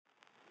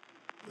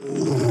Hello,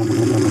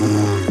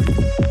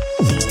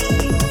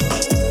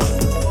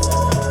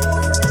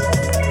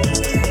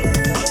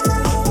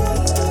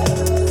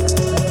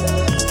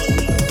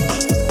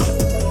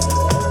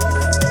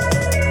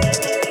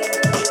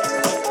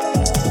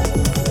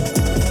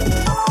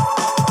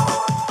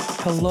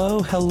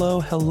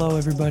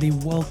 everybody.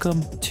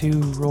 Welcome to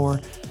Roar.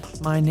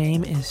 My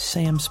name is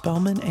Sam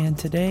Spellman, and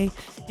today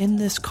in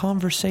this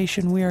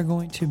conversation, we are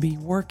going to be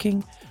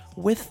working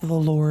with the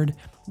Lord,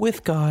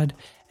 with God,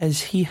 as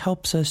He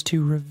helps us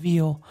to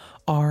reveal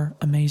our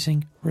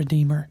amazing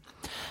Redeemer.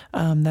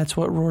 That's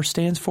what Roar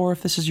stands for.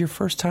 If this is your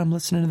first time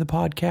listening to the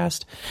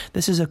podcast,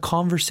 this is a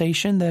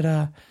conversation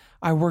that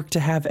I work to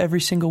have every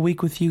single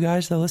week with you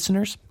guys, the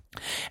listeners,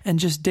 and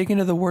just dig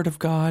into the Word of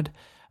God,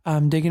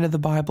 dig into the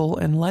Bible,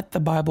 and let the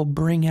Bible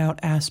bring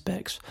out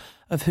aspects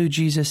of who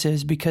Jesus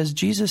is, because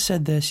Jesus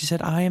said this. He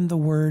said, "I am the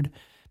Word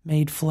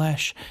made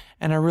flesh."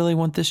 And I really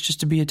want this just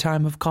to be a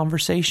time of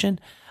conversation.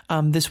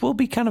 This will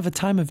be kind of a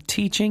time of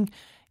teaching.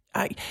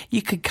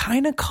 You could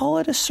kind of call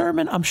it a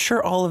sermon. I'm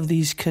sure all of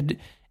these could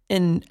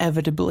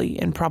inevitably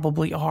and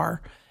probably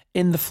are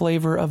in the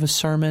flavor of a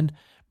sermon,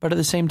 but at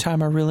the same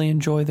time, I really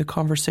enjoy the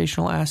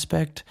conversational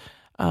aspect.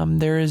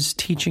 There is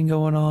teaching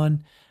going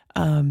on.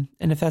 And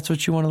if that's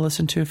what you want to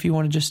listen to, if you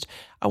want to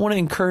I want to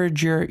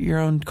encourage your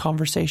own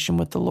conversation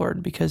with the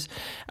Lord, because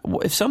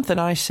if something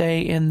I say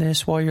in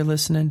this while you're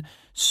listening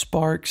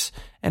sparks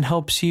and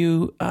helps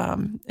you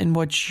in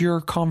what your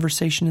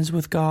conversation is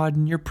with God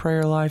and your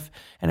prayer life,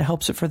 and it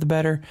helps it for the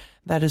better,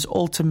 that is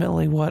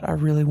ultimately what I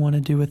really want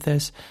to do with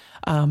this.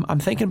 I'm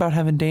thinking about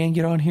having Dan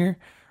get on here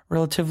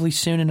relatively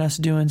soon and us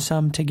doing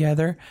some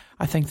together.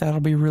 I think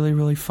that'll be really,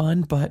 really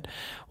fun. But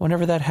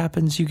whenever that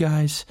happens, you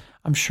guys,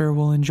 I'm sure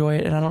will enjoy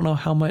it. And I don't know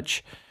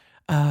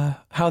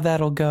how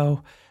that'll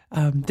go.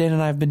 Dan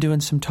and I have been doing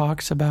some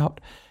talks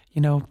about,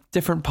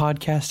 different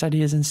podcast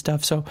ideas and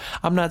stuff. So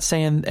I'm not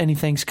saying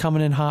anything's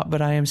coming in hot, but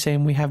I am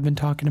saying we have been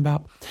talking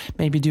about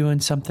maybe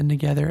doing something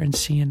together and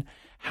seeing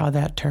how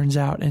that turns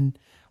out and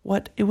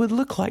what it would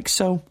look like.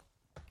 So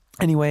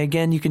anyway,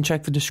 again, you can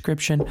check the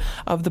description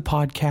of the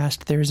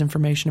podcast. There's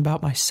information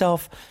about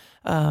myself,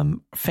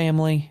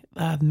 family,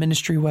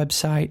 ministry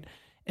website,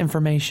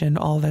 information,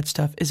 all of that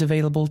stuff is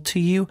available to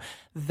you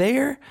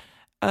there.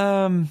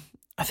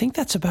 I think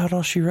that's about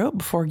all she wrote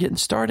before getting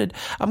started.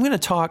 I'm going to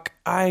talk.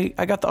 I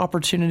got the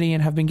opportunity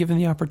and have been given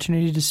the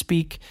opportunity to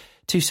speak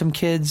to some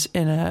kids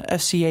in a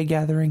FCA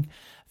gathering,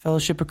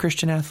 Fellowship of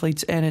Christian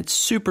Athletes, and it's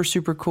super,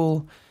 super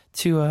cool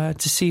to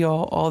see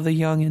all the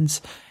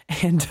youngins.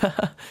 And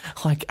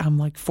I'm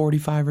like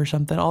 45 or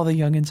something, all the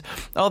youngins,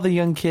 all the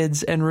young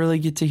kids, and really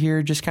get to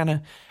hear just kind of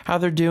how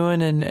they're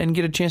doing and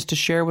get a chance to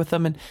share with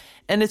them.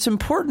 And it's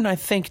important, I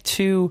think,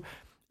 to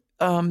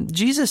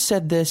Jesus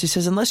said this. He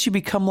says, unless you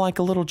become like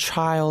a little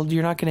child,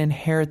 you're not going to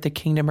inherit the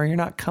kingdom, or you're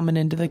not coming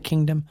into the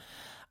kingdom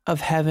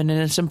of heaven.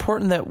 And it's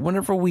important that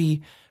whenever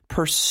we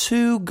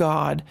pursue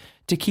God,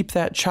 to keep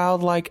that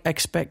childlike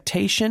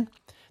expectation,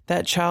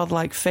 that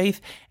childlike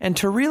faith, and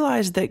to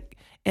realize that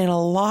in a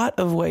lot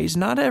of ways,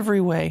 not every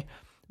way,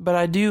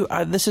 but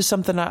this is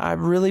something I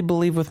really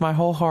believe with my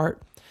whole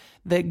heart,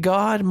 that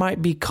God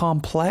might be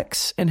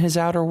complex in His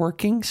outer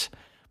workings,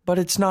 but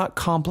it's not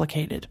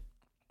complicated.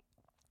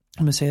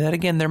 I'm going to say that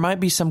again. There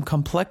might be some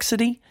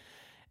complexity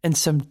and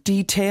some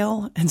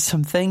detail and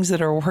some things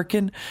that are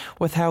working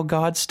with how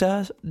God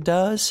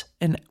does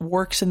and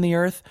works in the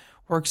earth,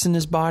 works in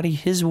His body,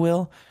 His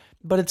will,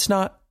 but it's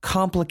not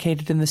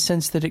complicated in the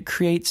sense that it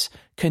creates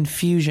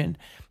confusion.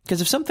 Because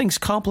if something's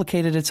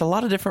complicated, it's a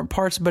lot of different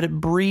parts, but it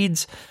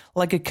breeds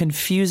like a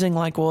confusing,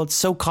 well, it's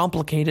so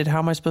complicated. How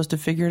am I supposed to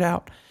figure it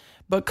out?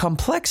 But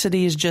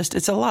complexity is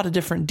it's a lot of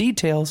different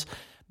details,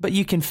 but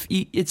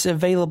it's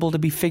available to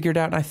be figured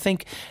out. And I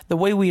think the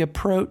way we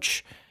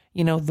approach,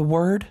 the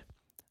Word,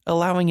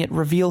 allowing it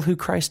reveal who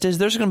Christ is,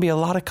 there's going to be a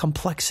lot of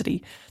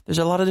complexity. There's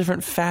a lot of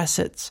different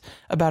facets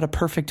about a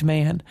perfect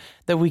man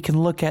that we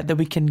can look at, that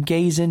we can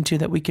gaze into,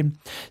 that we can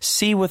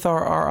see with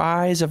our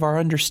eyes of our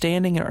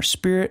understanding and our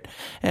spirit,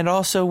 and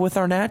also with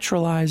our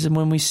natural eyes, and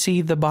when we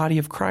see the body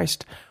of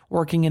Christ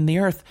working in the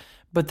earth.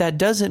 But that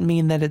doesn't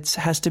mean that it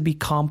has to be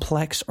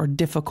complex or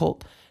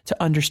difficult to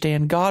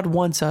understand. God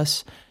wants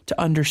us to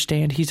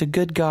understand. He's a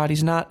good God.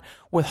 He's not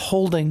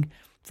withholding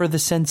for the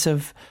sense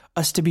of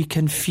us to be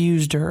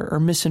confused or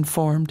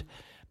misinformed,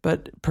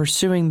 but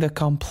pursuing the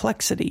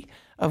complexity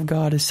of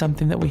God is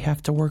something that we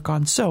have to work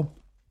on. So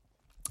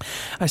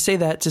I say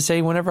that to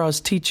say, whenever I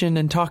was teaching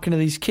and talking to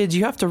these kids,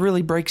 you have to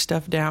really break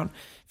stuff down.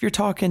 If you're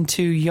talking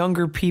to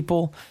younger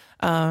people,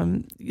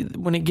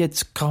 when it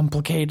gets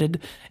complicated,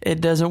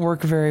 it doesn't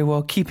work very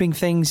well. Keeping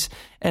things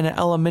in an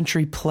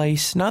elementary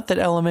place, not that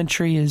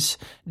elementary is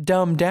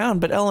dumbed down,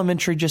 but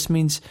elementary just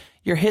means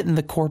you're hitting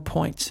the core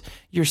points.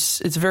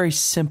 It's very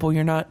simple.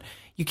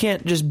 You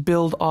can't just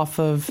build off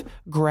of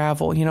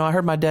gravel. I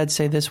heard my dad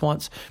say this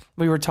once.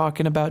 We were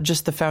talking about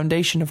just the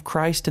foundation of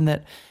Christ, and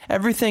that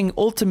everything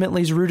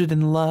ultimately is rooted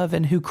in love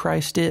and who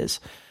Christ is.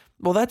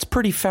 Well, that's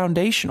pretty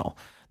foundational.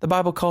 The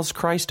Bible calls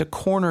Christ a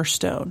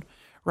cornerstone,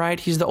 right?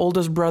 He's the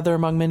oldest brother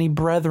among many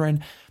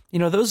brethren.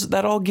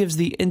 that all gives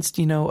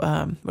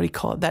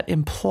that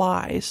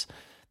implies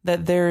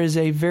that there is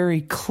a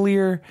very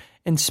clear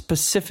and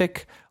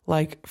specific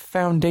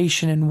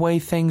foundation and way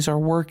things are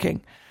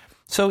working.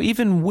 So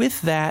even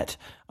with that,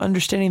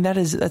 understanding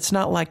that's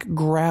not like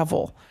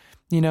gravel.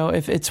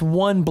 If it's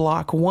one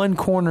block, one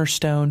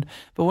cornerstone,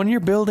 but when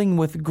you're building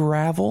with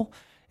gravel,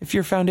 if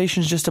your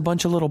foundation is just a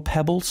bunch of little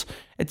pebbles,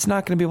 it's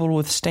not going to be able to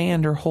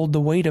withstand or hold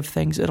the weight of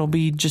things. It'll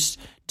be just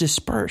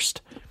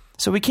dispersed.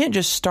 So we can't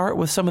just start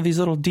with some of these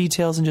little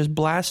details and just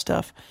blast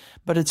stuff,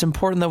 but it's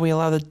important that we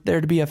allow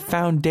there to be a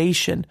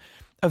foundation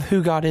of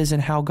who God is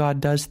and how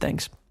God does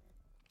things.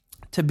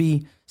 To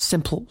be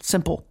simple.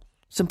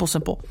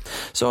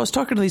 So I was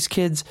talking to these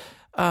kids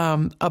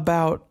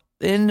about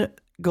in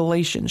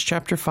Galatians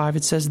chapter 5,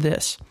 it says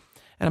this,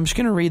 and I'm just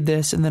going to read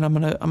this, and then I'm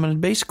going to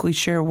basically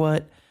share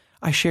what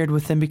I shared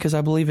with them, because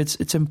I believe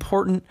it's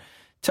important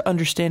to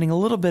understanding a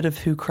little bit of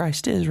who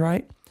Christ is,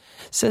 right?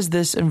 It says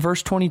this in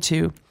verse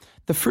 22,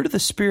 the fruit of the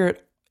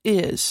Spirit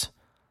is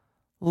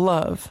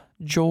love,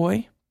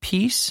 joy,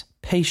 peace,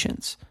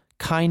 patience,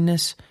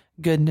 kindness,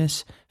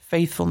 goodness,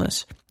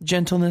 faithfulness,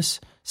 gentleness,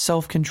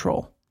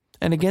 self-control.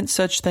 And against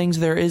such things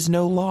there is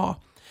no law.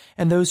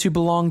 And those who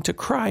belong to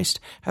Christ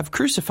have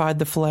crucified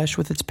the flesh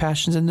with its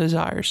passions and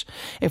desires.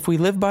 If we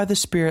live by the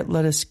Spirit,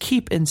 let us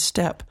keep in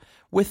step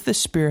with the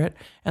Spirit,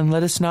 and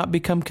let us not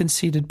become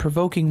conceited,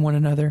 provoking one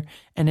another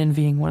and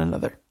envying one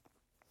another.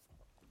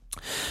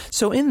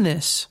 So in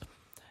this,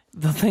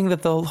 the thing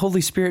that the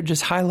Holy Spirit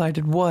just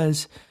highlighted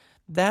was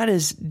that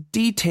is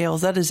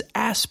details, that is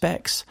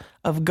aspects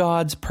of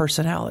God's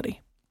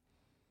personality.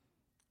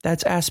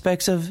 That's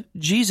aspects of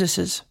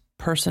Jesus's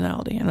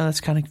personality. I know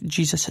that's kind of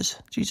Jesus's,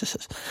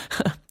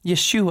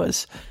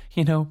 Yeshua's,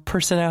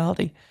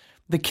 personality.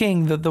 The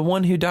King, the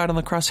one who died on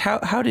the cross.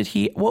 How did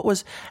he? What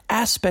was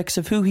aspects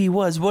of who he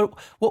was? What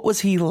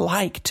was he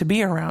like to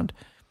be around?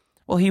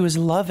 Well, he was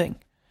loving.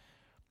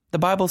 The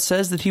Bible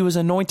says that he was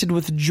anointed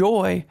with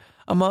joy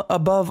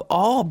above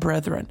all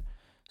brethren.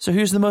 So he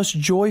was the most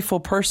joyful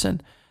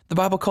person. The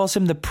Bible calls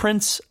him the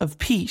Prince of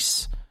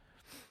Peace.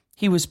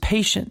 He was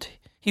patient.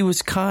 He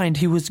was kind.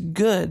 He was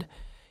good.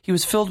 He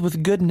was filled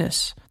with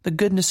goodness, the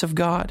goodness of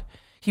God.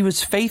 He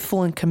was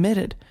faithful and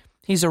committed.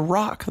 He's a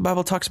rock. The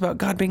Bible talks about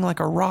God being like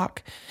a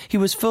rock. He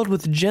was filled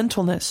with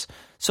gentleness,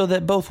 so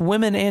that both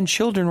women and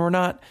children were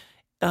not,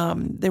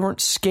 they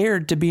weren't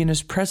scared to be in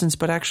his presence,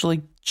 but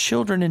actually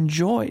children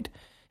enjoyed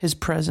his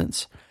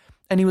presence.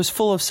 And he was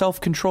full of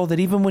self-control, that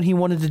even when he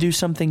wanted to do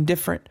something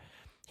different,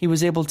 he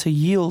was able to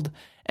yield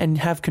and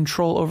have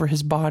control over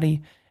his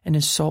body and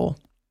his soul.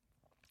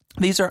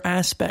 These are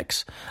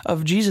aspects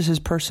of Jesus'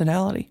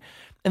 personality.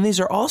 And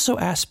these are also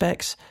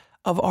aspects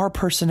of our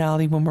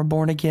personality when we're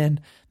born again.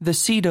 The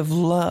seed of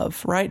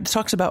love, right? It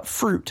talks about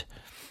fruit.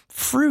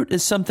 Fruit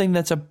is something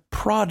that's a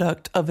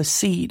product of a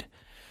seed.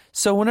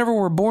 So whenever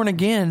we're born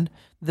again,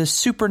 the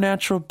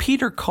supernatural,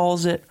 Peter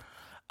calls it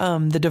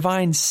the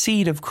divine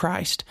seed of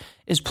Christ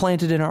is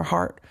planted in our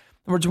heart.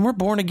 In other words, when we're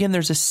born again,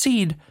 there's a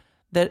seed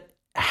that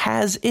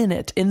has in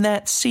it, in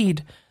that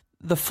seed,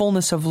 the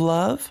fullness of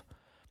love,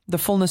 the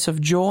fullness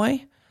of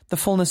joy, the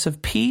fullness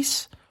of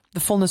peace, the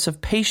fullness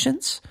of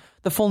patience,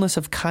 the fullness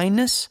of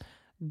kindness,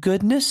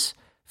 goodness,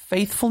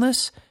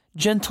 faithfulness,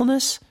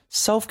 gentleness,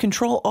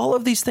 self-control. All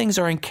of these things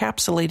are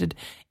encapsulated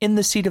in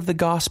the seed of the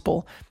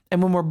gospel.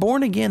 And when we're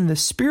born again, the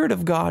Spirit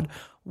of God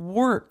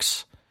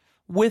works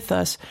with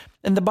us.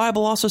 And the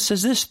Bible also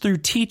says this, through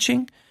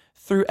teaching,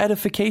 through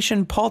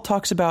edification. Paul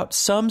talks about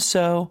some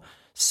sow,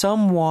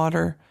 some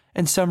water,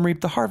 and some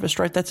reap the harvest,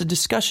 right? That's a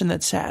discussion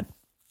that's had.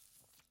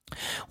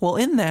 Well,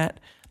 in that,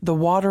 the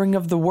watering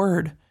of the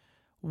word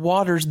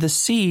waters the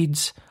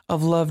seeds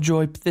of love,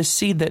 joy, this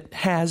seed that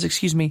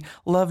has,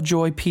 love,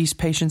 joy, peace,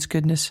 patience,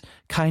 goodness,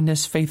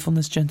 kindness,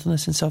 faithfulness,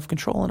 gentleness, and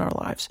self-control in our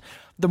lives.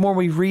 The more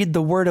we read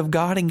the Word of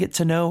God and get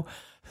to know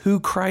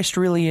who Christ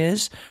really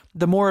is,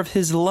 the more of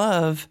His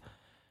love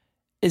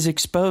is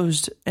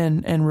exposed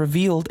and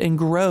revealed and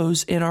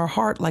grows in our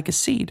heart like a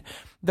seed.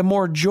 The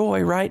more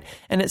joy, right?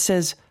 And it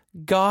says,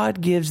 God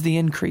gives the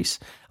increase.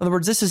 In other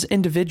words, this is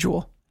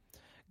individual.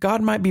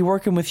 God might be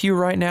working with you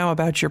right now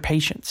about your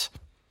patience.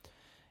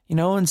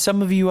 And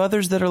some of you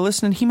others that are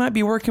listening, He might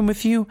be working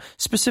with you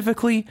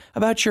specifically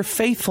about your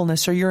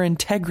faithfulness or your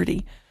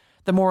integrity,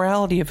 the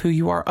morality of who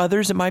you are.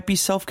 Others, it might be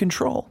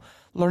self-control,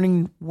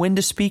 learning when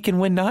to speak and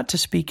when not to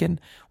speak, and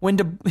when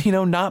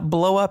to, not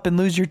blow up and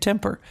lose your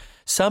temper.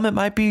 Some, it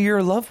might be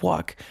your love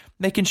walk,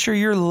 making sure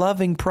you're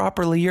loving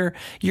properly,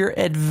 you're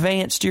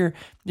advanced, you're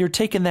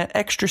taking that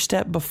extra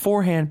step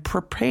beforehand,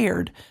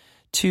 prepared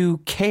to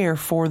care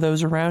for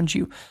those around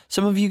you.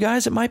 Some of you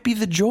guys, it might be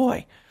the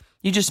joy.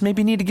 You just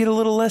maybe need to get a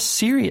little less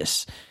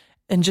serious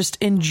and just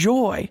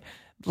enjoy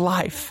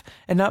life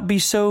and not be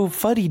so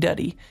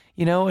fuddy-duddy,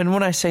 And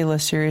when I say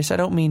less serious, I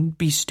don't mean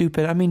be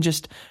stupid. I mean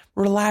just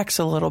relax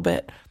a little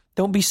bit.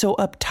 Don't be so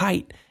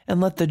uptight,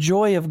 and let the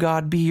joy of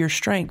God be your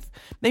strength.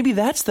 Maybe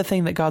that's the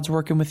thing that God's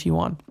working with you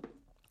on.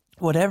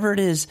 Whatever it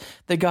is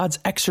that God's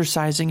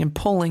exercising and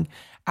pulling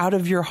out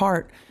of your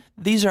heart,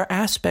 these are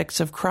aspects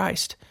of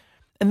Christ.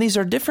 And these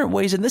are different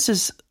ways, and this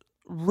is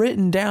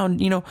written down.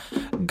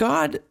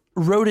 God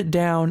wrote it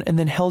down and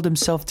then held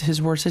himself to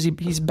his word. It says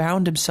he's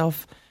bound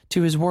himself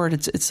to his word.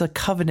 It's a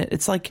covenant.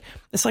 It's like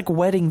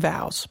wedding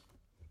vows.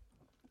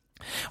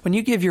 When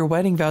you give your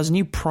wedding vows and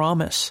you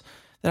promise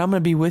that I'm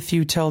going to be with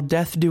you till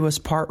death do us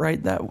part,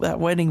 right? That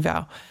wedding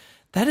vow,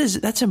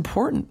 that's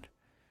important.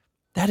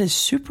 That is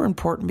super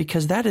important,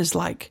 because that is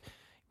like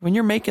when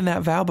you're making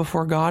that vow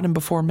before God and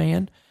before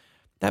man,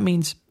 that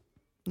means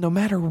no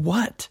matter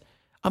what,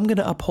 I'm going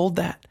to uphold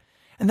that.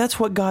 And that's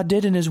what God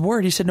did in his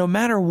word. He said, no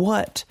matter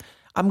what,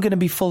 I'm going to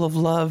be full of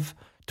love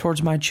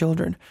towards my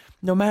children.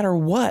 No matter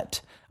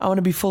what, I want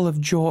to be full of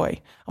joy.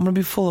 I'm going to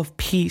be full of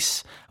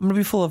peace. I'm going to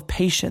be full of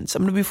patience.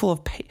 I'm going to be full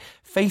of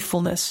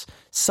faithfulness,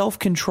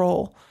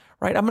 self-control,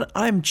 right?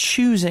 I'm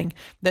choosing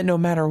that no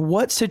matter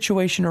what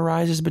situation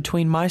arises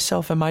between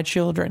myself and my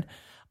children,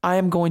 I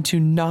am going to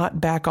not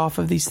back off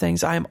of these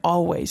things. I am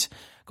always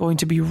going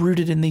to be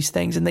rooted in these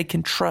things, and they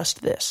can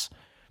trust this.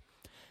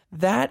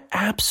 That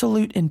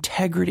absolute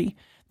integrity,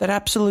 that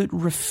absolute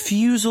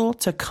refusal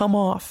to come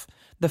off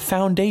the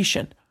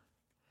foundation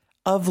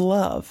of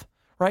love,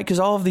 right? Because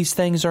all of these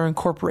things are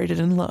incorporated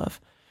in love.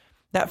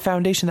 That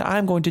foundation that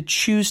I'm going to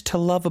choose to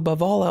love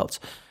above all else.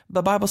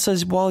 The Bible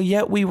says, while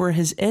yet we were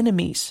his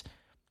enemies,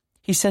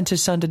 he sent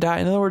his son to die.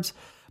 In other words,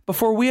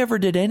 before we ever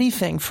did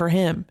anything for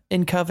him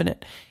in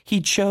covenant, he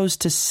chose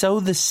to sow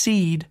the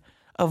seed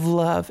of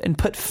love and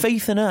put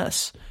faith in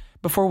us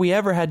before we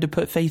ever had to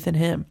put faith in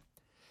him.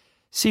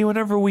 See,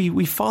 whenever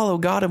we follow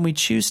God and we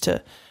choose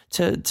to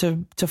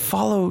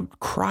follow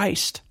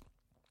Christ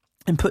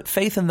and put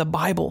faith in the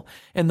Bible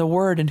and the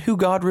Word and who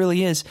God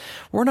really is,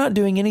 we're not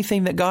doing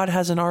anything that God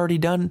hasn't already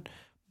done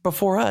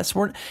before us.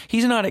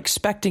 He's not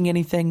expecting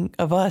anything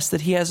of us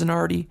that he hasn't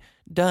already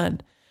done.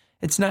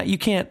 It's not, you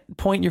can't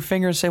point your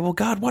finger and say, well,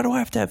 God, why do I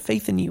have to have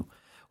faith in you?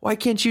 Why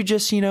can't you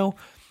just,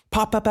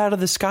 pop up out of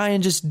the sky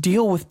and just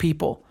deal with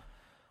people?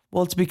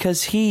 Well, it's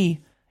because he,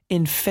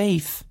 in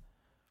faith,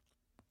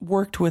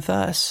 worked with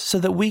us so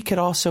that we could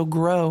also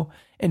grow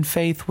in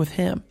faith with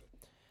him.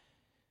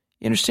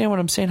 You understand what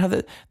I'm saying? How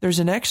there's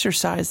an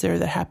exercise there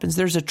that happens.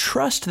 There's a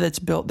trust that's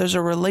built. There's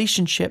a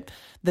relationship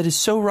that is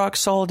so rock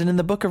solid. And in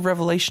the book of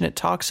Revelation, it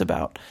talks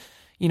about,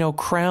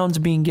 crowns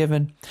being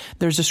given.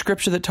 There's a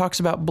scripture that talks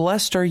about,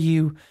 blessed are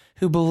you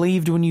who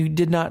believed when you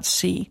did not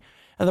see.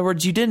 In other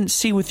words, you didn't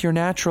see with your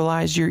natural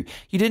eyes. You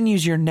didn't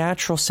use your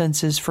natural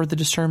senses for the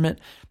discernment,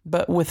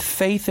 but with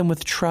faith and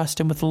with trust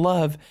and with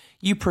love,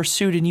 you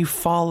pursued and you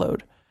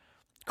followed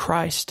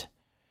Christ.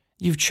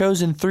 You've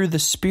chosen through the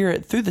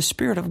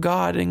Spirit of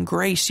God and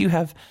grace. You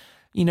have,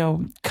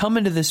 come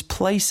into this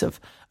place of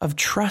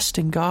trust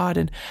in God.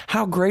 And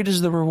how great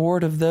is the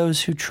reward of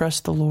those who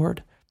trust the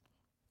Lord?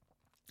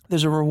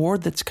 There's a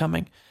reward that's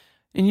coming.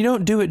 And you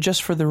don't do it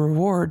just for the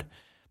reward,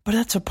 but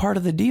that's a part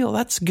of the deal.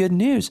 That's good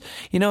news.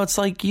 It's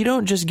like you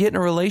don't just get in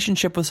a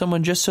relationship with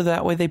someone just so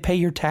that way they pay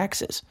your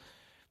taxes,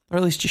 or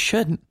at least you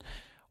shouldn't.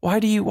 Why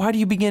do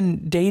you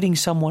begin dating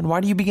someone? Why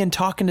do you begin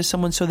talking to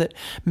someone so that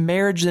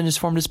marriage then is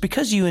formed? It's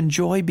because you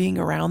enjoy being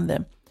around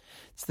them.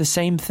 It's the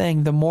same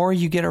thing. The more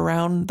you get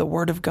around the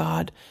Word of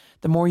God,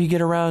 the more you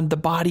get around the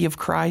body of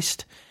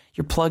Christ,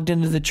 you're plugged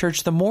into the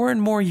church, the more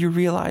and more you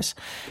realize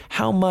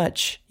how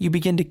much you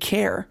begin to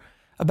care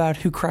about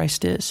who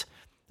Christ is,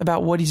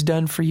 about what he's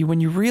done for you. When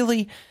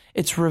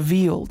it's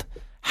revealed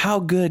how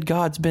good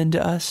God's been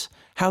to us,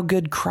 how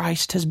good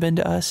Christ has been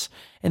to us,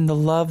 and the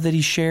love that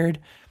he shared,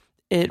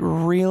 it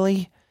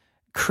really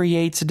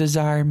creates a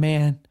desire,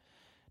 man.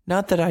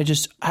 Not that I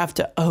just have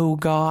to owe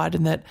God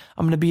and that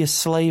I'm going to be a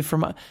slave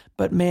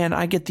but man,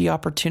 I get the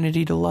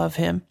opportunity to love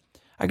him.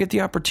 I get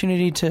the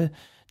opportunity to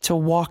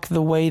walk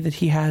the way that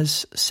he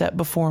has set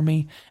before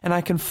me. And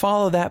I can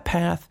follow that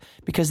path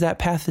because that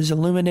path is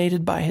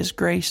illuminated by his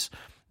grace,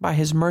 by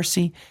his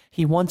mercy.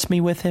 He wants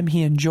me with him.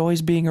 He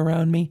enjoys being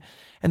around me.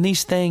 And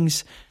these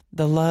things,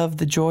 the love,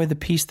 the joy, the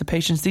peace, the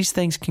patience, these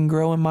things can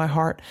grow in my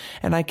heart,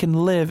 and I can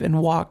live and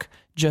walk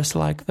just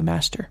like the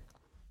Master.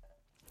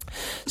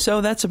 So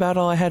that's about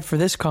all I had for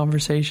this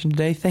conversation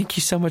today. Thank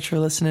you so much for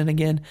listening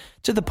again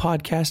to the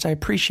podcast. I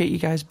appreciate you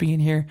guys being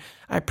here.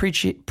 I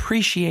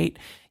appreciate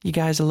you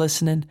guys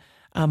listening.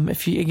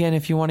 If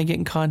you want to get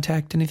in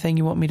contact, anything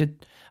you want me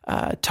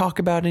to talk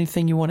about,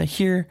 anything you want to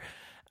hear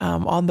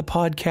on the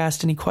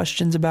podcast, any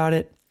questions about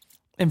it,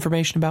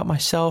 information about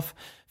myself,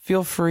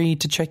 feel free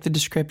to check the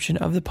description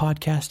of the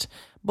podcast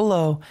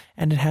below,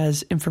 and it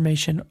has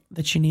information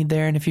that you need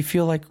there. And if you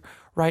feel like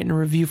writing a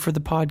review for the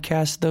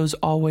podcast, those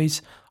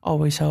always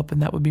help,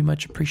 and that would be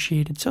much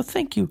appreciated. So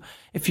thank you.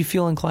 If you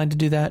feel inclined to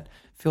do that,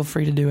 feel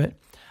free to do it.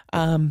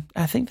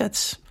 I think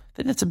that's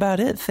about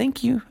it.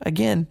 Thank you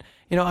again.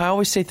 I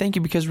always say thank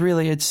you because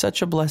really it's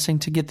such a blessing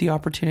to get the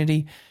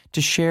opportunity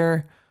to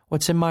share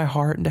what's in my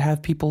heart and to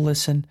have people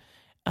listen.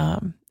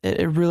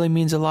 It really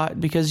means a lot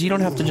because you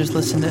don't have to just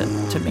listen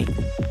to me.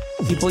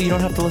 You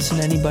don't have to listen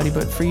to anybody,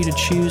 but for you to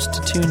choose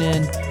to tune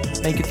in,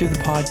 make it through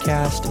the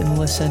podcast and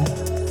listen,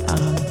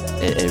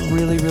 it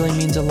really, really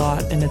means a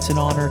lot. And it's an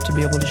honor to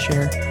be able to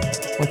share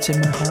what's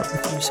in my heart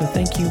with you. So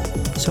thank you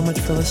so much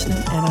for listening,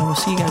 and I will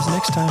see you guys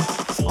next time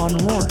on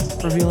Roar,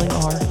 revealing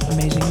our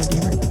amazing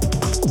Redeemer.